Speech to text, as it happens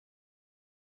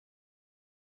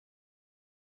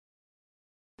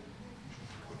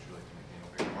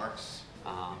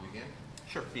Again?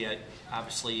 Sure. Yeah,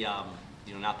 obviously,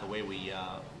 not the way we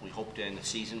hoped to end the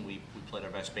season. We played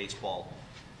our best baseball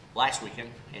last weekend,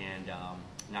 and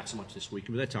not so much this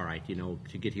weekend. But that's all right.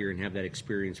 To get here and have that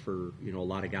experience for a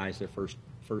lot of guys, their first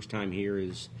time here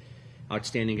is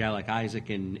outstanding. Guy like Isaac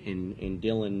and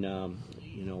Dylan,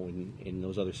 and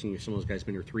those other seniors. Some of those guys have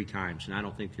been here 3 times, and I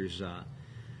don't think there's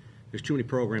too many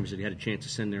programs that had a chance to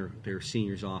send their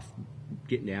seniors off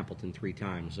getting to Appleton 3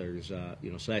 times. There's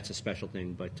so that's a special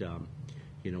thing. But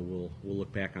we'll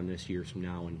look back on this years from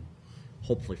now and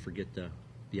hopefully forget the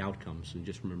outcomes and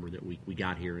just remember that we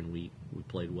got here and we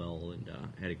played well and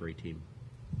had a great team.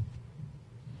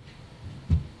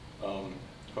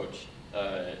 Coach,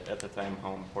 at the time,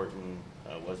 how important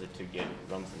was it to get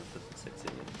runs in the 5th and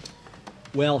 6th inning?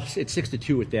 Well, it's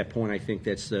 6-2 at that point. I think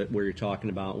that's where you're talking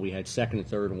about. We had 2nd and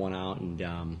 3rd, 1 out,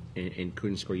 and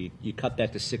couldn't score. You cut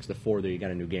that to 6-4. There, you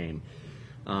got a new game.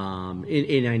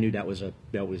 And I knew that was a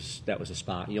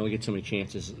spot. You only get so many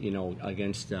chances,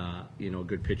 against a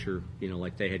good pitcher,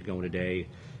 like they had going today,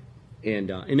 and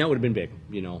that would have been big.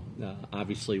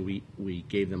 Obviously we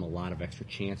gave them a lot of extra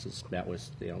chances. That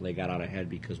was they got out ahead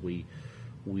because we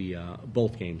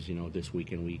both games this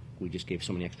weekend we just gave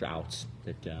so many extra outs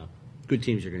that good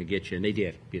teams are going to get you, and they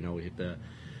did.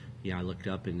 I looked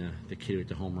up and the kid with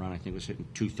the home run I think was hitting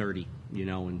 230.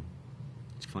 And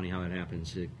it's funny how that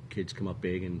happens. The kids come up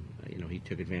big, and he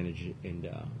took advantage and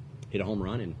hit a home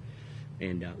run,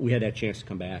 and we had that chance to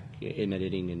come back in that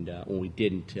inning, and when we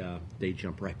didn't, they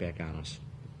jumped right back on us.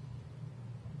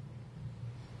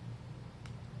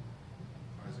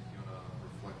 Isaac, you want to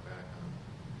reflect back on,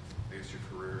 I guess, your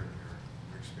career and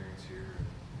your experience here and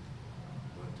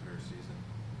the entire season,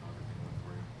 how everything went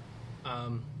for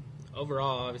you?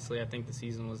 Overall, obviously, I think the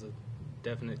season was a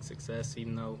definite success,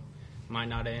 even though might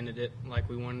not have ended it like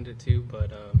we wanted it to,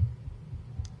 but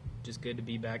just good to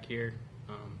be back here.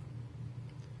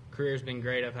 Career's been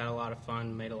great. I've had a lot of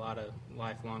fun, made a lot of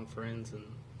lifelong friends, and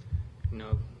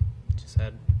just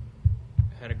had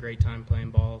a great time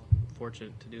playing ball.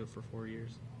 Fortunate to do it for 4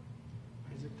 years.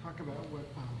 Isaac, talk about what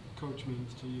Coach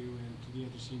means to you and to the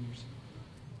other seniors.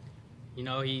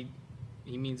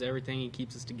 He means everything. He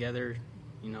keeps us together.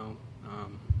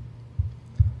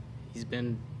 He's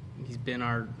been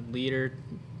our leader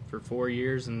for 4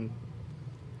 years, and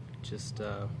just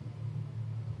I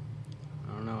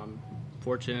don't know. I'm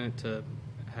fortunate to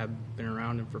have been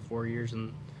around him for 4 years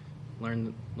and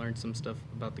learned some stuff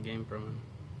about the game from him.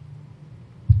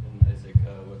 And Isaac,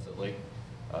 what's it like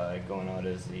going out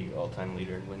as the all-time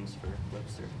leader in wins for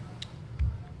Webster?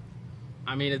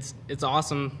 I mean, it's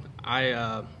awesome.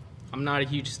 I'm not a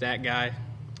huge stat guy,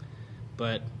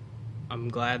 but I'm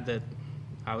glad that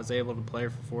I was able to play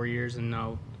for 4 years and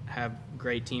now have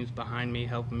great teams behind me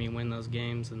helping me win those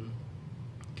games, and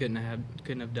couldn't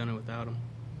have done it without them.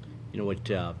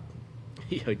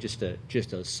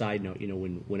 Just a side note.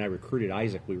 When I recruited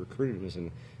Isaac, we recruited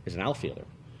him as an outfielder.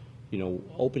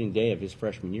 Opening day of his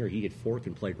freshman year, he hit 4th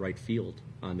and played right field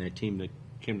on that team that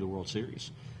came to the World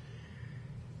Series.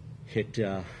 Hit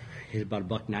about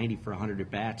 $190 for 100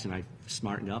 at bats, and I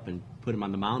smartened up and put him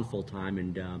on the mound full time.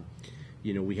 And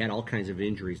we had all kinds of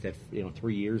injuries. That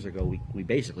 3 years ago, we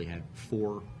basically had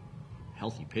 4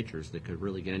 healthy pitchers that could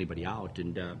really get anybody out,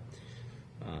 and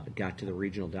got to the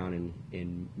regional down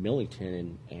in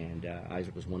Millington, and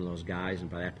Isaac was one of those guys. And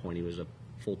by that point, he was a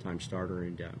full-time starter,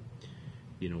 and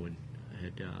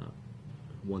had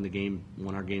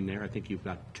won our game there. I think you've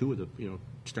got 2 of the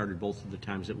started both of the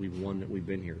times that we've won that we've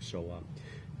been here. So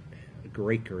a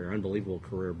great career, unbelievable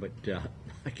career. But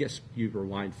I guess you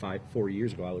rewind 4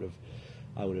 years ago,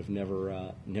 I would have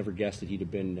never guessed that he'd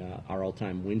have been our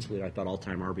all-time wins leader. I thought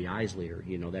all-time RBIs leader.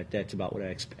 That's about what I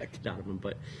expected out of him.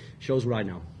 But shows what I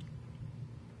know.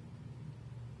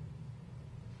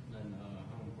 And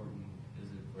how important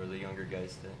is it for the younger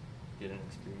guys to get an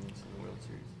experience in the World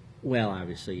Series? Well,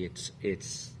 obviously,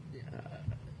 it's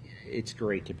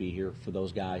great to be here for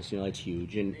those guys. It's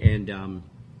huge, and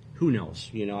who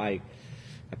knows? I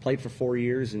played for 4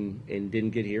 years and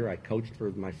didn't get here. I coached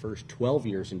for my first 12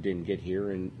 years and didn't get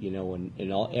here, and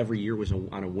every year was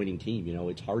on a winning team.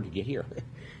 It's hard to get here,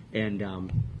 and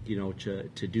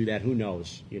to do that, who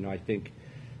knows? I think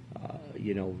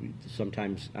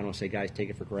sometimes I don't say guys take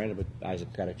it for granted, but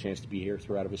Isaac got a chance to be here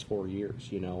 3 out of his 4 years.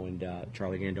 And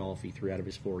Charlie Gandolfi 3 out of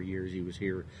his 4 years he was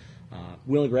here.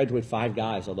 We only graduate 5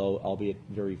 guys, although albeit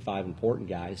very 5 important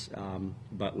guys.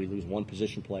 But we lose 1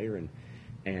 position player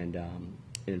and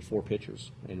 4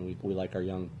 pitchers, and we like our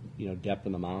young depth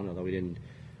on the mound. Although we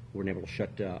weren't able to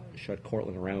shut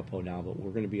Cortland and Ramapo down, but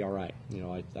we're going to be all right.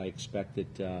 I expect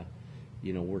that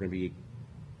we're going to be.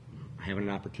 having an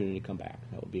opportunity to come back.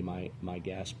 That would be my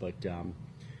guess. But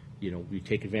you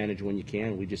take advantage when you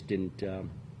can. We just didn't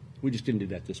do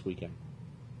that this weekend.